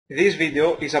This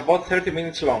video is about 30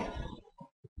 minutes long.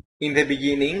 In the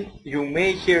beginning, you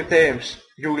may hear terms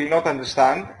you will not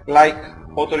understand, like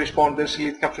autoresponders,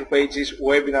 lead capture pages,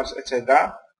 webinars,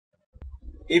 etc.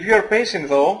 If you are patient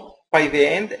though, by the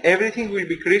end everything will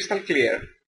be crystal clear.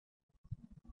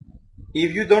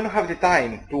 If you don't have the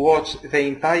time to watch the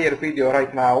entire video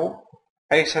right now,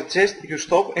 I suggest you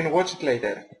stop and watch it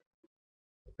later.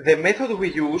 The method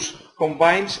we use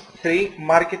combines three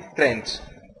market trends: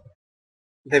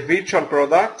 the virtual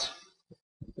products,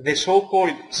 the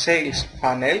so-called sales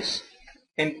funnels,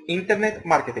 and internet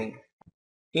marketing.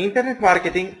 Internet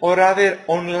marketing, or rather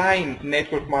online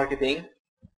network marketing,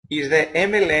 is the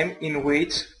MLM in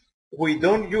which we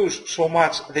don't use so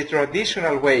much the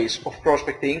traditional ways of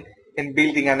prospecting and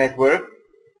building a network,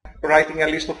 writing a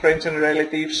list of friends and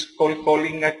relatives, cold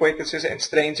calling acquaintances and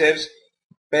strangers,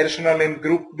 personal and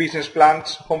group business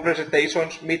plans, home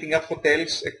presentations, meeting at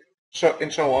hotels,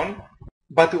 and so on.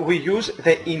 But we use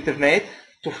the internet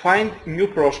to find new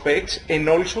prospects and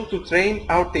also to train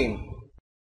our team.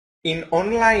 In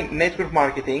online network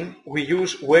marketing, we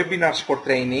use webinars for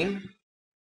training,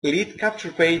 lead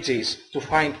capture pages to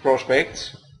find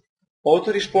prospects,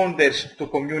 autoresponders to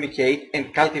communicate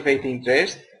and cultivate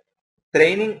interest,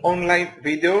 training online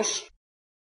videos.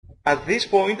 At this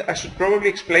point, I should probably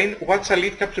explain what's a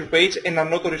lead capture page and an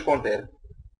autoresponder.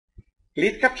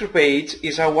 Lead capture page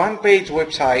is a one-page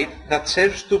website that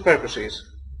serves two purposes.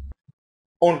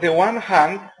 On the one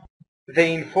hand,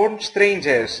 they inform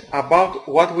strangers about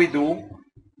what we do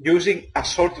using a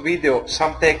short video,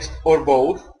 some text, or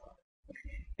both.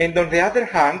 And on the other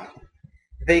hand,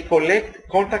 they collect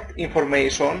contact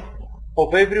information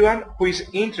of everyone who is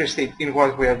interested in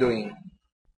what we are doing.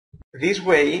 This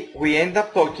way, we end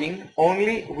up talking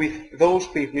only with those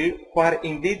people who are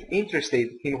indeed interested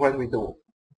in what we do.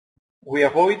 We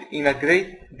avoid in a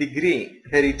great degree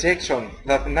the rejection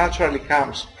that naturally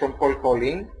comes from cold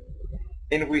calling,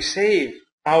 and we save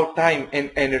our time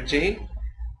and energy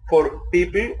for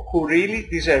people who really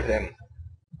deserve them.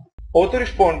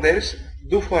 Autoresponders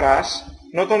do for us,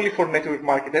 not only for network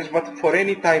marketers, but for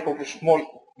any type of small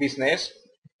business,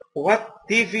 what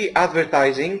TV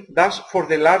advertising does for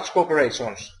the large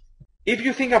corporations. If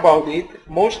you think about it,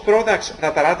 most products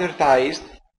that are advertised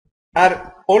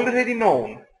are already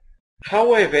known.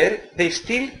 However, they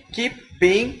still keep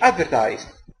being advertised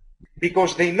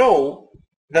because they know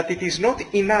that it is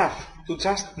not enough to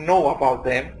just know about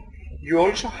them, you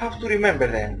also have to remember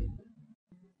them.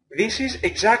 This is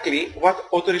exactly what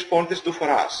autoresponders do for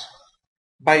us.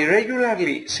 By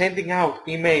regularly sending out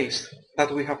emails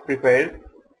that we have prepared,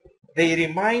 they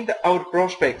remind our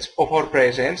prospects of our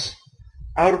presence,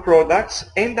 our products,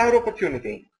 and our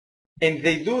opportunity. And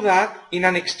they do that in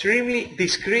an extremely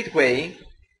discreet way,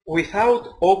 without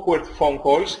awkward phone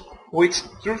calls, which,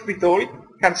 truth be told,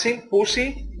 can seem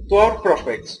pushy to our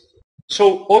prospects.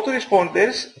 So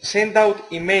autoresponders send out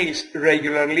emails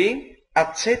regularly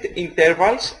at set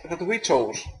intervals that we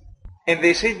chose. And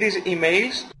they send these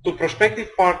emails to prospective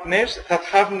partners that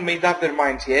haven't made up their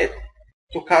minds yet,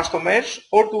 to customers,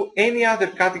 or to any other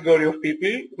category of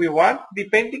people we want,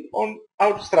 depending on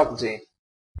our strategy.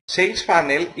 Sales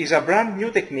funnel is a brand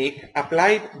new technique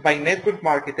applied by network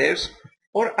marketers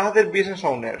or other business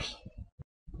owners.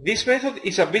 This method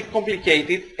is a bit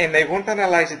complicated and I won't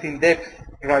analyze it in depth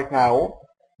right now,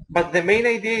 but the main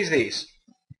idea is this.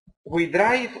 We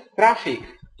drive traffic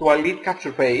to a lead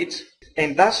capture page,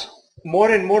 and as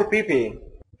more and more people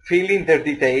fill in their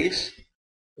details,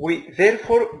 we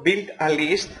therefore build a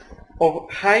list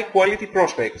of high quality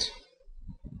prospects.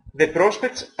 The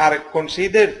prospects are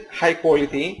considered high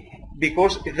quality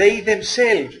because they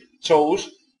themselves chose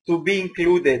to be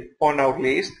included on our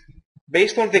list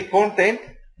based on the content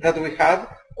that we have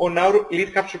on our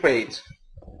lead capture page.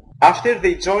 After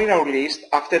they join our list,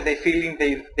 after they fill in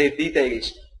their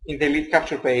details in the lead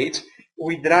capture page,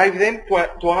 we drive them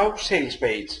to our sales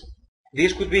page.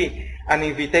 This could be an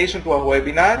invitation to a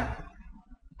webinar,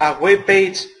 a web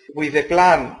page with a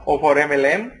plan of our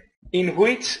MLM, in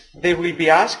which they will be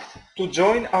asked to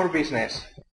join our business.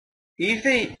 If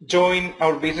they join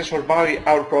our business or buy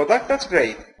our product, that's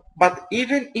great. But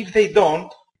even if they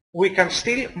don't, we can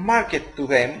still market to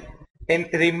them and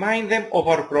remind them of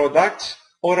our products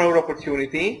or our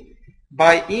opportunity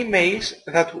by emails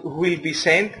that will be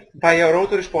sent by our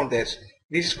autoresponders.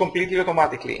 This is completely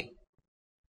automatically.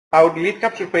 Our lead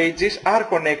capture pages are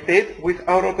connected with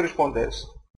our autoresponders.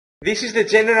 This is the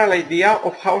general idea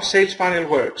of how sales funnel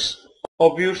works.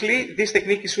 Obviously, this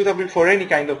technique is suitable for any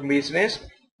kind of business,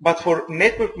 but for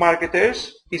network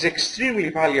marketers is extremely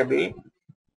valuable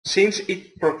since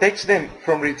it protects them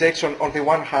from rejection on the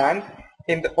one hand,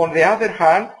 and on the other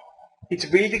hand, It's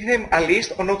building them a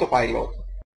list on autopilot.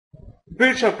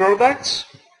 Virtual products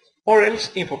or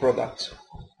else info products.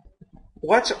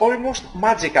 What's almost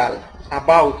magical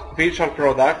about virtual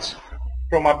products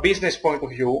from a business point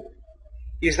of view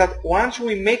is that once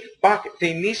we make back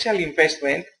the initial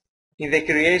investment in the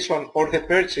creation or the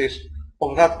purchase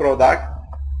of that product,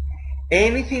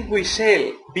 anything we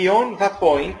sell beyond that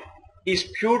point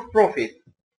is pure profit.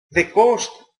 The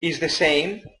cost is the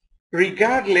same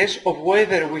regardless of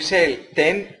whether we sell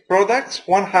 10 products,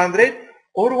 100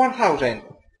 or 1000.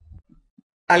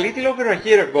 A little over a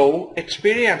year ago,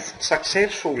 experienced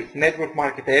successful network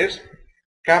marketers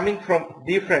coming from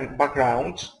different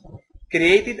backgrounds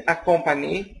created a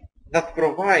company that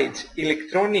provides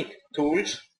electronic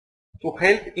tools to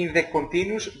help in the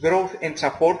continuous growth and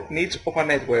support needs of a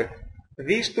network.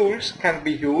 These tools can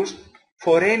be used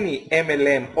for any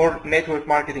MLM or network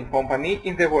marketing company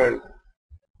in the world.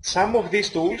 Some of these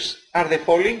tools are the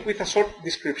following with a short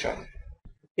description.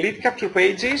 Lead capture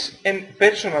pages and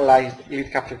personalized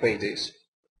lead capture pages.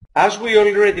 As we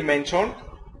already mentioned,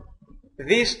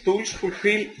 these tools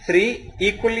fulfill three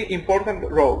equally important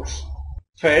roles.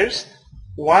 First,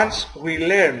 once we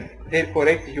learn their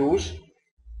correct use,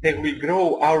 they will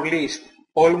grow our list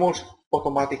almost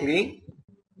automatically.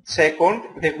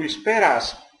 Second, they will spare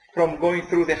us from going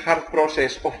through the hard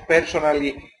process of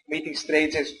personally meeting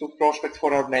strangers to prospect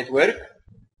for our network.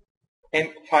 And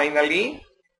finally,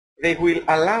 they will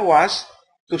allow us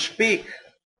to speak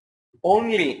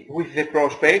only with the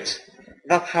prospects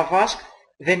that have asked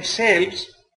themselves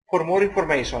for more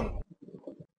information.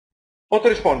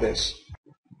 Autoresponders.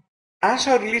 As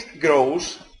our list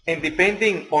grows, and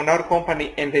depending on our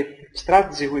company and the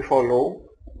strategy we follow,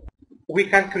 we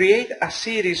can create a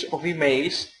series of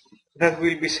emails that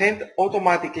will be sent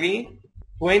automatically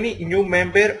to any new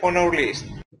member on our list.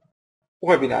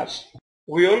 Webinars.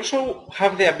 We also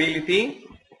have the ability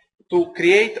to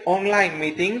create online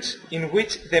meetings in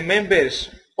which the members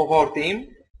of our team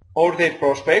or their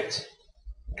prospects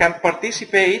can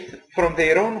participate from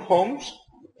their own homes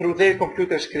through their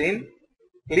computer screen,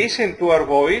 listen to our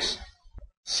voice,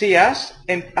 see us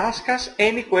and ask us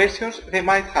any questions they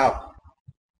might have.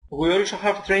 We also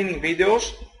have training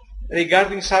videos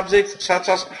regarding subjects such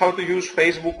as how to use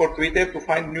Facebook or Twitter to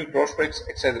find new prospects,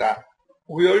 etc.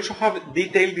 We also have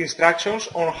detailed instructions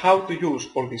on how to use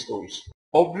all these tools.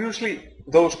 Obviously,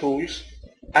 those tools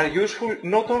are useful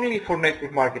not only for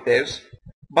network marketers,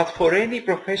 but for any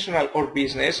professional or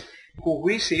business who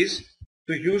wishes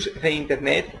to use the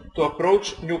internet to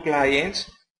approach new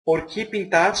clients or keep in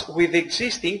touch with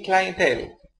existing clientele.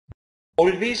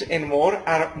 All these and more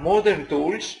are modern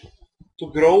tools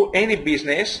to grow any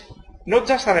business, not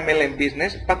just an MLM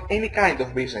business, but any kind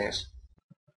of business.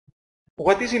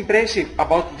 What is impressive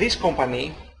about this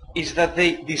company is that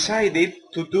they decided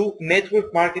to do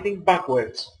network marketing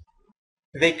backwards.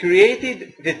 They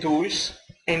created the tools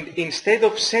and instead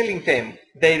of selling them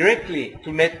directly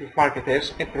to network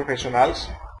marketers and professionals,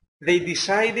 they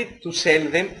decided to sell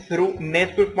them through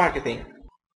network marketing.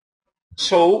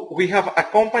 So we have a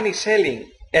company selling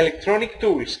electronic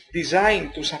tools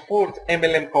designed to support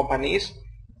MLM companies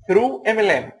through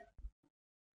MLM.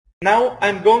 Now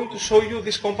I'm going to show you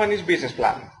this company's business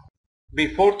plan.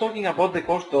 Before talking about the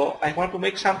cost though, I want to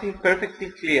make something perfectly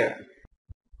clear.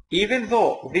 Even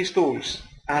though these tools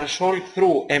are sold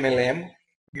through MLM,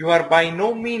 you are by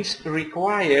no means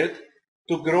required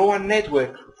to grow a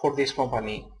network for this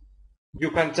company.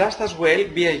 You can just as well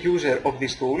be a user of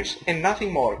these tools and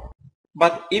nothing more.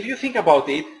 But if you think about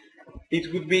it,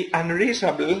 it would be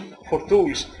unreasonable for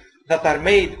tools that are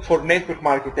made for network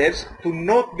marketers to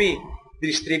not be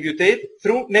distributed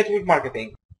through network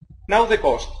marketing. Now the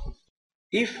cost.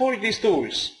 If all these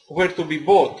tools were to be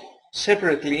bought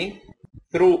separately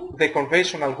through the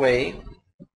conventional way,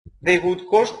 they would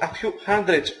cost a few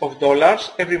hundreds of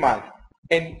dollars every month,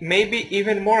 and maybe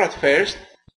even more at first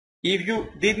if you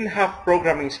didn't have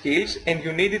programming skills and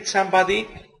you needed somebody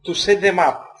to set them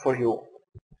up for you.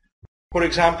 For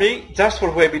example, just for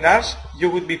webinars, you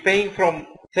would be paying from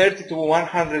 $30 to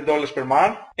 $100 per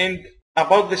month, and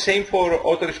about the same for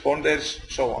autoresponders,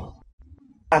 so on.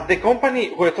 At the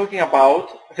company we're talking about,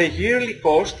 the yearly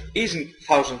cost isn't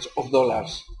thousands of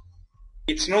dollars.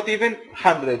 It's not even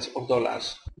hundreds of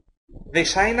dollars. The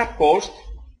sign-up cost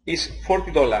is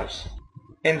 $40,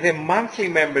 and the monthly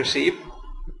membership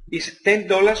is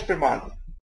 $10 per month.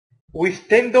 With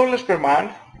 $10 per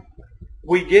month,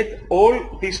 we get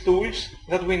all these tools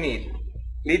that we need.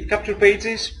 Lead capture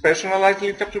pages, personalized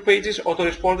lead capture pages,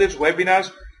 autoresponders,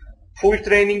 webinars, full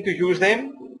training to use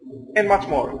them, and much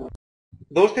more.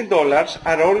 Those $10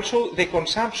 are also the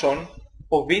consumption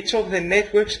of each of the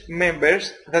network's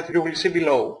members that you will see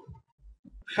below.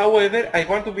 However, I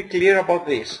want to be clear about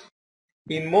this.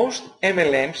 In most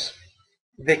MLMs,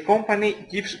 the company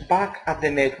gives back at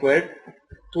the network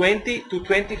 20 to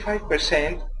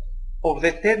 25% of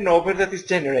the turnover that is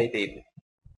generated.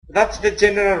 That's the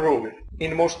general rule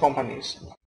in most companies.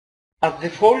 At the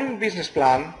following business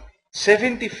plan,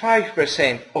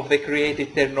 75% of the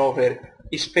created turnover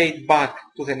is paid back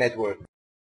to the network.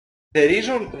 The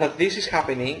reason that this is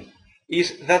happening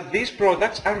is that these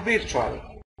products are virtual,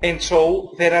 and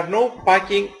so there are no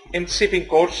packing and shipping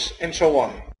costs and so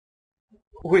on.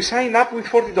 We sign up with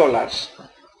 $40.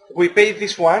 We pay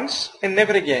this once and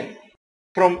never again.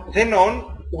 From then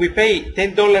on, we pay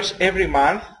 $10 every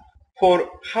month for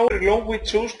however long we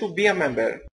choose to be a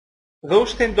member.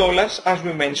 Those $10, as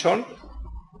we mentioned,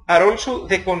 are also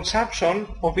the consumption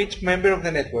of each member of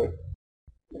the network,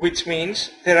 which means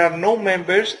there are no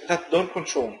members that don't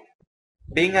consume.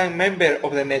 Being a member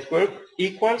of the network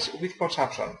equals with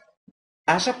consumption.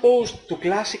 As opposed to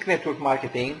classic network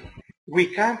marketing, we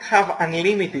can't have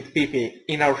unlimited people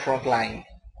in our front line.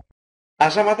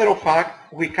 As a matter of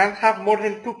fact, we can't have more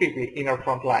than 2 people in our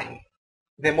front line.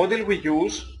 The model we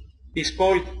use is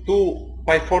called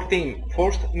 2x14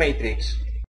 forced matrix.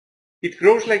 It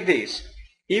grows like this.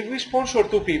 If we sponsor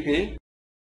 2 people,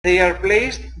 they are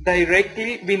placed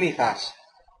directly beneath us.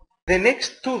 The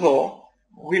next 2 though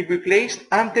will be placed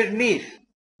underneath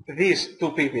these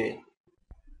 2 people.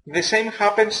 The same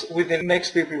happens with the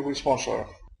next people we sponsor.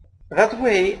 That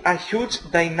way a huge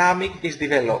dynamic is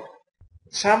developed.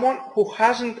 Someone who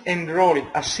hasn't enrolled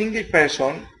a single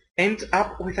person ends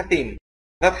up with a team.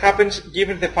 That happens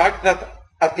given the fact that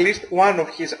at least one of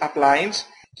his uplines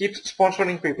keeps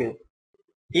sponsoring people.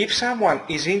 If someone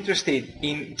is interested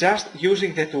in just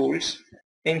using the tools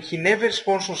and he never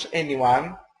sponsors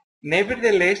anyone,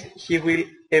 nevertheless he will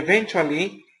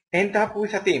eventually end up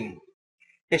with a team.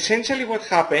 Essentially what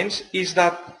happens is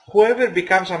that whoever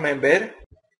becomes a member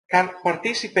can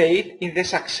participate in the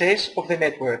success of the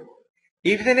network.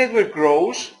 If the network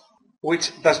grows,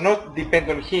 which does not depend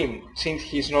on him since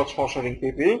he is not sponsoring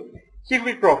people, he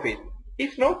will profit.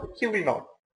 If not, he will not.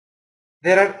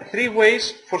 There are 3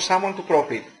 ways for someone to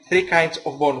profit, 3 kinds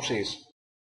of bonuses.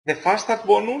 The fast start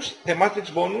bonus, the matrix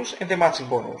bonus and the matching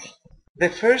bonus. The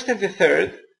first and the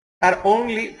third are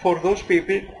only for those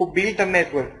people who build a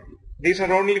network. These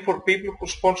are only for people who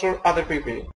sponsor other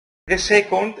people. The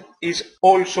second is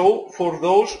also for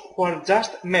those who are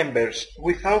just members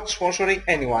without sponsoring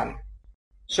anyone.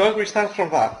 So I will start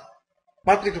from that.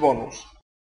 Matrix bonus.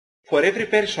 For every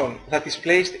person that is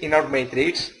placed in our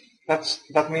matrix,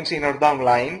 that means in our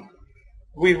downline,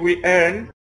 we will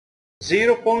earn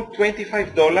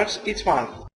 $0.25 each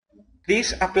month.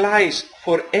 This applies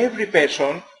for every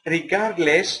person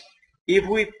regardless if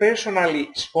we personally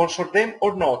sponsor them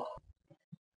or not.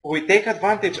 We take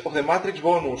advantage of the matrix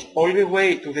bonus all the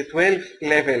way to the 12th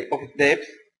level of depth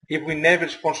if we never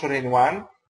sponsor anyone,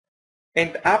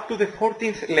 and up to the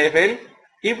 14th level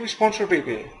if we sponsor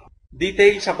people.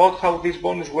 Details about how this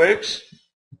bonus works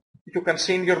you can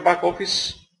see in your back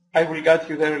office. I will guide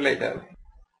you there later.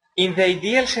 In the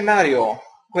ideal scenario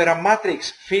where a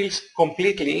matrix fills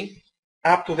completely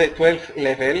up to the 12th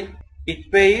level,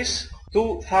 it pays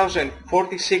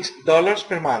 $2,046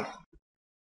 per month.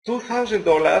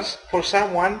 $2,000 for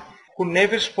someone who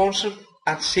never sponsored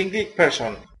a single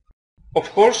person.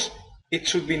 Of course, it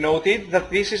should be noted that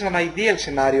this is an ideal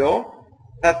scenario,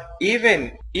 that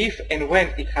even if and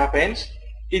when it happens,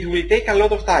 it will take a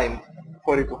lot of time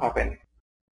for it to happen.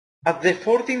 At the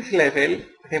 14th level,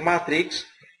 the matrix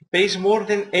pays more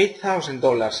than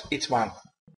 $8,000 each month.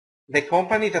 The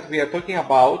company that we are talking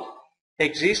about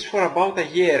exists for about a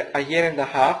year and a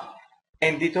half,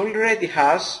 and it already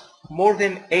has more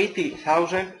than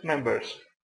 80,000 members.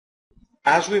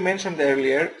 As we mentioned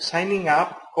earlier, signing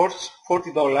up costs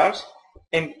 $40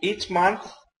 and each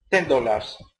month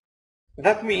 $10.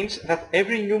 That means that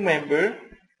every new member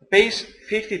pays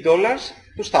 $50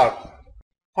 to start.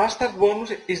 Fast start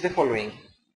bonus is the following.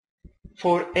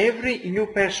 For every new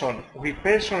person we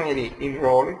personally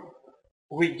enroll,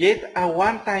 we get a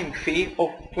one-time fee of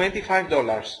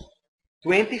 $25.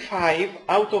 25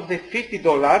 out of the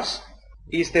 $50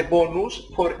 is the bonus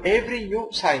for every new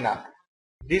sign-up.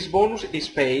 This bonus is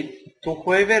paid to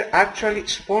whoever actually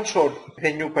sponsored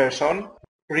the new person,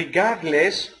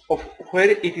 regardless of where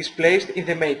it is placed in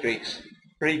the matrix,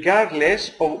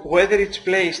 regardless of whether it's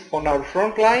placed on our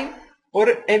front line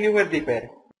or anywhere deeper.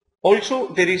 Also,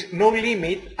 there is no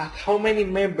limit at how many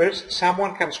members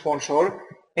someone can sponsor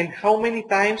and how many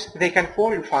times they can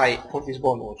qualify for this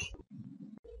bonus.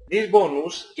 This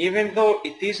bonus, even though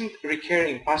it isn't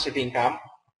recurring passive income,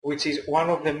 which is one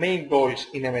of the main goals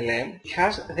in MLM,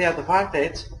 has the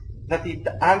advantage that it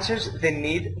answers the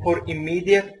need for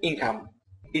immediate income.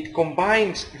 It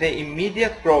combines the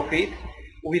immediate profit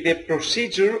with the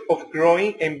procedure of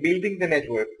growing and building the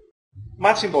network.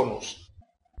 Matching bonus.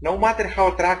 No matter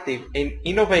how attractive and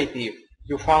innovative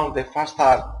you found the Fast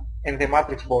Start and the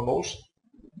Matrix bonus,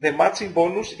 the matching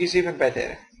bonus is even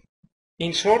better.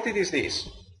 In short, it is this.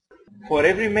 For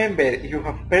every member you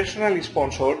have personally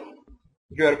sponsored,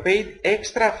 you are paid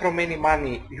extra from any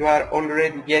money you are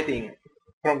already getting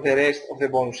from the rest of the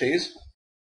bonuses,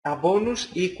 a bonus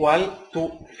equal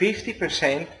to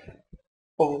 50%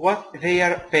 of what they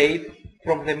are paid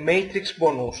from the Matrix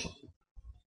bonus.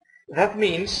 That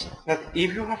means that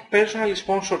if you have personally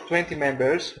sponsored 20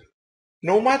 members,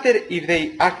 no matter if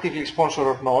they actively sponsor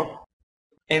or not,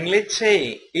 and let's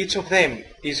say each of them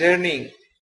is earning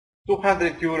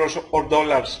 200 euros or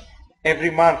dollars every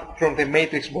month from the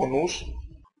Matrix bonus,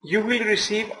 you will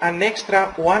receive an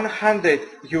extra 100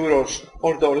 euros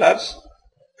or dollars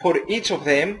for each of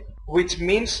them, which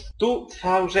means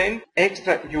 2000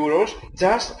 extra euros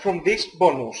just from this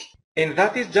bonus. And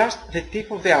that is just the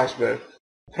tip of the iceberg.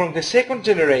 From the second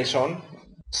generation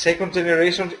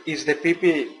is the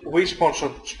people we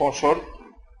sponsored,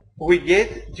 we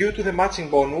get, due to the matching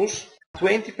bonus,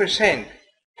 20%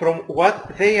 from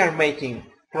what they are making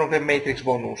from the Matrix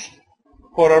bonus.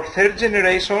 For our third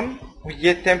generation, we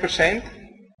get 10%,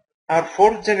 our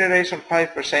fourth generation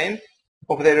 5%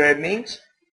 of their earnings,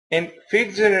 and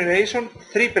fifth generation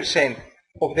 3%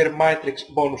 of their Matrix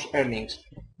bonus earnings.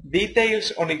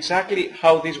 Details on exactly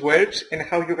how this works and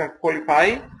how you can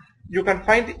qualify, you can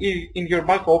find in your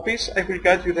back office. I will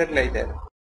guide you there later.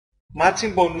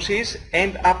 Matching bonuses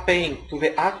end up paying to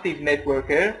the active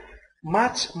networker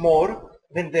much more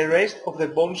than the rest of the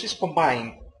bonuses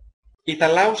combined. It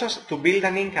allows us to build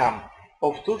an income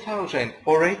of $2,000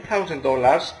 or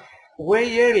 $8,000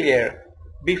 way earlier,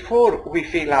 before we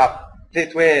fill up the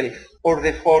 12th or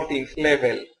the 14th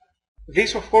level.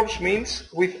 This of course means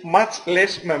with much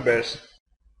less members.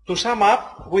 To sum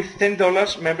up, with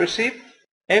 $10 membership,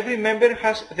 every member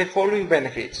has the following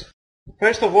benefits.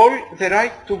 First of all, the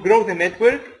right to grow the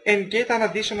network and get an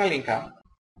additional income.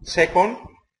 Second,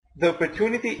 the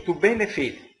opportunity to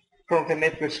benefit from the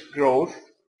network's growth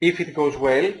if it goes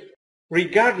well,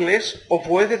 regardless of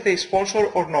whether they sponsor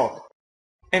or not.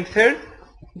 And third,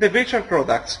 the virtual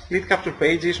products, lead capture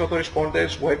pages,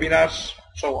 autoresponders, webinars,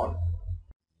 so on.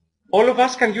 All of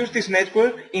us can use this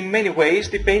network in many ways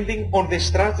depending on the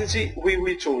strategy we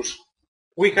will choose.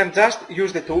 We can just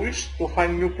use the tools to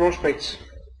find new prospects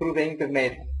through the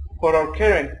internet for our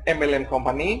current MLM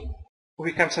company.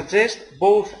 We can suggest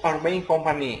both our main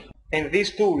company and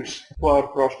these tools to our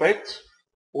prospects.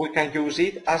 We can use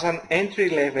it as an entry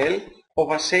level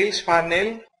of a sales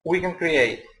funnel we can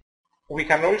create. We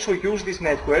can also use this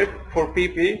network for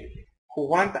people who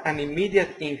want an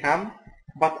immediate income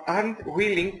but aren't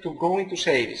willing to go into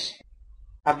sales.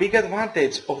 A big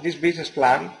advantage of this business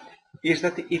plan is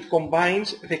that it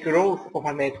combines the growth of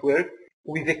a network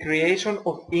with the creation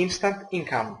of instant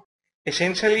income.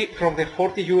 Essentially, from the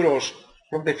 40 euros,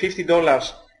 from the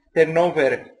 $50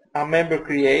 turnover a member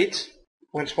creates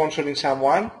when sponsoring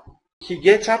someone, he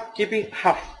gets up keeping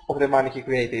half of the money he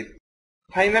created.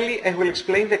 Finally, I will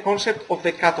explain the concept of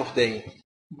the cutoff day.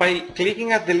 By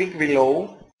clicking at the link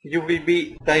below, you will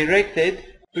be directed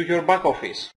to your back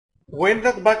office. When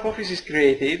that back office is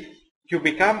created, you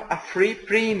become a free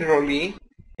pre-enrollee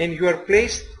and you are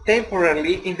placed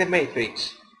temporarily in the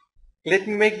matrix. Let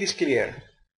me make this clear.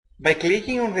 By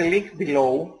clicking on the link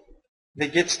below, the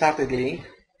Get Started link,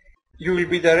 you will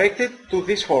be directed to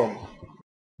this form.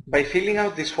 By filling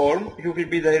out this form, you will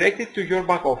be directed to your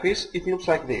back office. It looks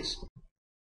like this.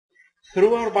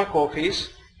 Through our back office,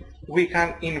 we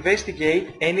can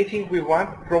investigate anything we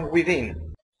want from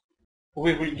within.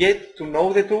 We will get to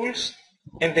know the tools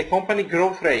and the company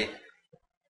growth rate.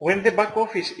 When the back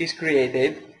office is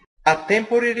created, a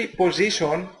temporary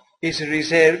position is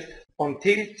reserved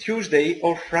until Tuesday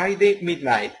or Friday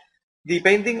midnight,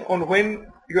 depending on when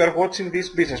you are watching this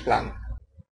business plan.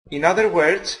 In other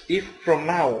words, if from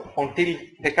now until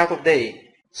the cutoff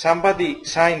day somebody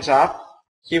signs up,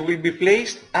 he will be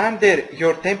placed under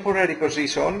your temporary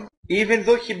position even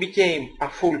though he became a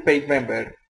full paid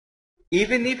member.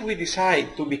 Even if we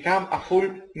decide to become a full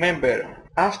member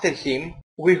after him,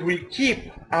 we will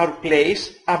keep our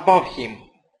place above him.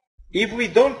 If we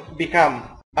don't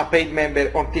become a paid member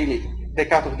until the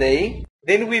cutoff day,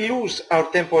 then we lose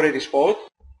our temporary spot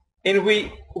and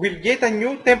we will get a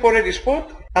new temporary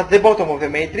spot at the bottom of the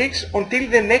matrix until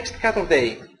the next cutoff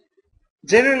day.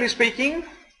 Generally speaking,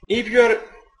 if you are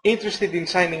interested in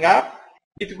signing up,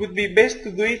 it would be best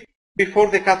to do it before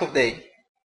the cut-off day.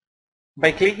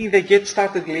 By clicking the Get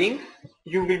Started link,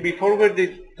 you will be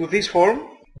forwarded to this form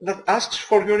that asks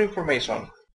for your information.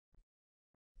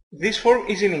 This form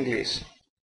is in English.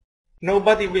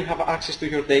 Nobody will have access to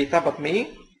your data but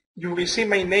me. You will see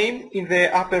my name in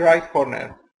the upper right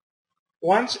corner.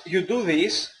 Once you do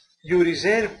this, you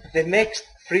reserve the next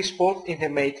free spot in the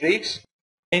matrix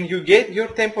and you get your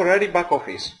temporary back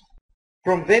office.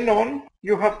 From then on,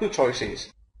 you have two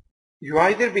choices. You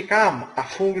either become a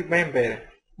full member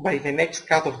by the next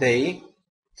cut-off day,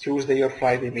 Tuesday or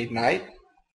Friday midnight.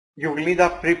 You will need a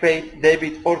prepaid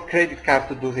debit or credit card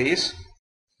to do this,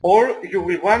 or you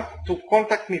will want to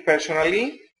contact me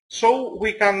personally so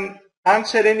we can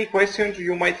answer any questions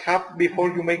you might have before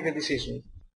you make the decision.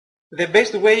 The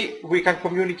best way we can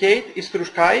communicate is through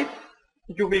Skype.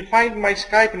 You will find my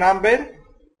Skype number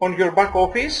on your back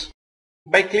office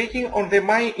by clicking on the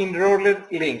My Enroller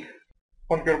link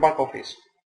on your back office.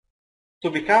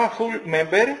 To become a full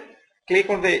member, click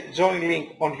on the Join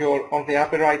link on the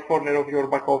upper right corner of your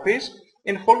back office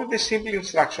and follow the simple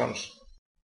instructions.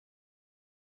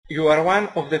 You are one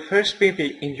of the first people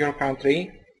in your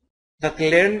country that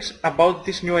learns about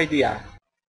this new idea.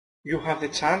 You have the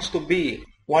chance to be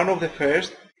one of the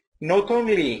first, not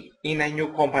only in a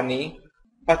new company,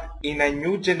 but in a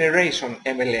new generation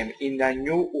MLM, in a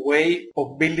new way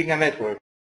of building a network.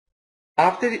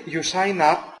 After you sign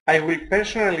up, I will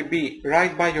personally be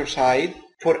right by your side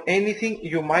for anything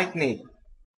you might need.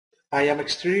 I am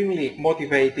extremely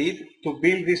motivated to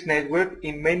build this network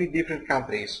in many different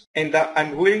countries, and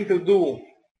I'm willing to do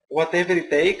whatever it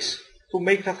takes to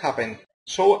make that happen.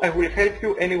 So I will help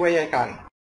you any way I can.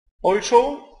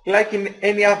 Also, like in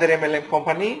any other MLM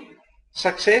company,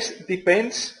 success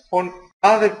depends on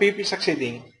other people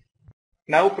succeeding.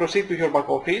 Now proceed to your back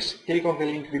office, click on the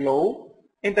link below,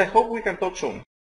 and I hope we can talk soon.